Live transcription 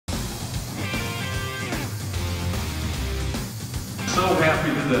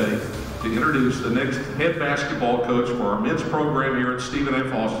today to introduce the next head basketball coach for our men's program here at Stephen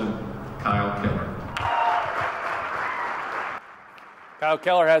F. Austin, Kyle Keller. Kyle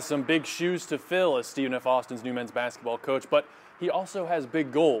Keller has some big shoes to fill as Stephen F. Austin's new men's basketball coach, but he also has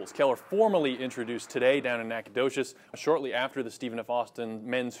big goals. Keller formally introduced today down in Nacogdoches, shortly after the Stephen F. Austin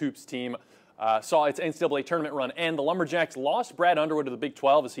men's hoops team saw its NCAA tournament run end. The Lumberjacks lost Brad Underwood to the Big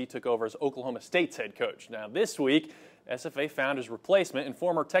 12 as he took over as Oklahoma State's head coach. Now this week, SFA found his replacement in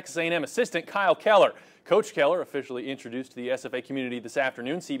former Texas A&M assistant Kyle Keller. Coach Keller, officially introduced to the SFA community this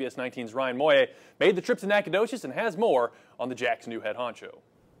afternoon, CBS 19's Ryan Moye made the trip to Nacogdoches and has more on the Jacks' new head honcho.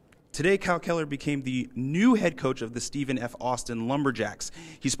 Today, Kyle Keller became the new head coach of the Stephen F. Austin Lumberjacks.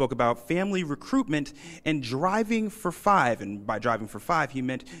 He spoke about family recruitment and driving for five. And by driving for five, he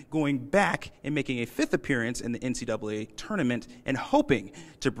meant going back and making a fifth appearance in the NCAA tournament and hoping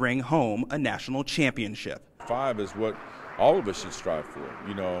to bring home a national championship. 5 is what all of us should strive for,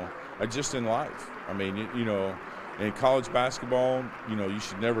 just in life. I mean, in college basketball, you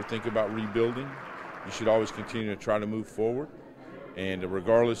should never think about rebuilding. You should always continue to try to move forward. And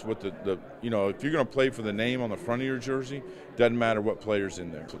regardless what if you're going to play for the name on the front of your jersey, doesn't matter what player's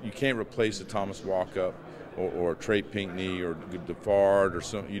in there. You can't replace a Thomas Walkup or Trey Pinckney or DeFard or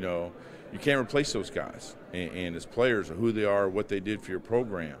some, you can't replace those guys. And as players, who they are, what they did for your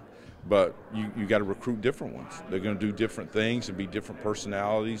program. But you got to recruit different ones. They're going to do different things and be different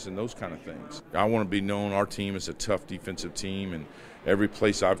personalities and those kind of things. I want to be known, our team is a tough defensive team, and every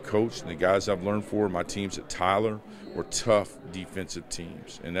place I've coached and the guys I've learned for, my teams at Tyler, were tough defensive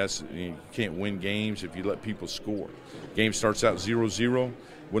teams. And you can't win games if you let people score. Game starts out 0-0.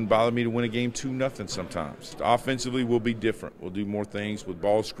 Wouldn't bother me to win a game 2-0 sometimes. Offensively, we'll be different. We'll do more things with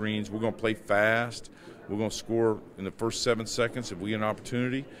ball screens. We're going to play fast. We're going to score in the first 7 seconds if we get an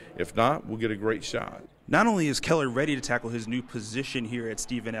opportunity. If not, we'll get a great shot. Not only is Keller ready to tackle his new position here at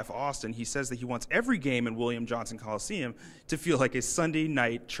Stephen F. Austin, he says that he wants every game in William Johnson Coliseum to feel like a Sunday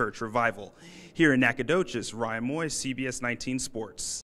night church revival. Here in Nacogdoches, Ryan Moye, CBS 19 Sports.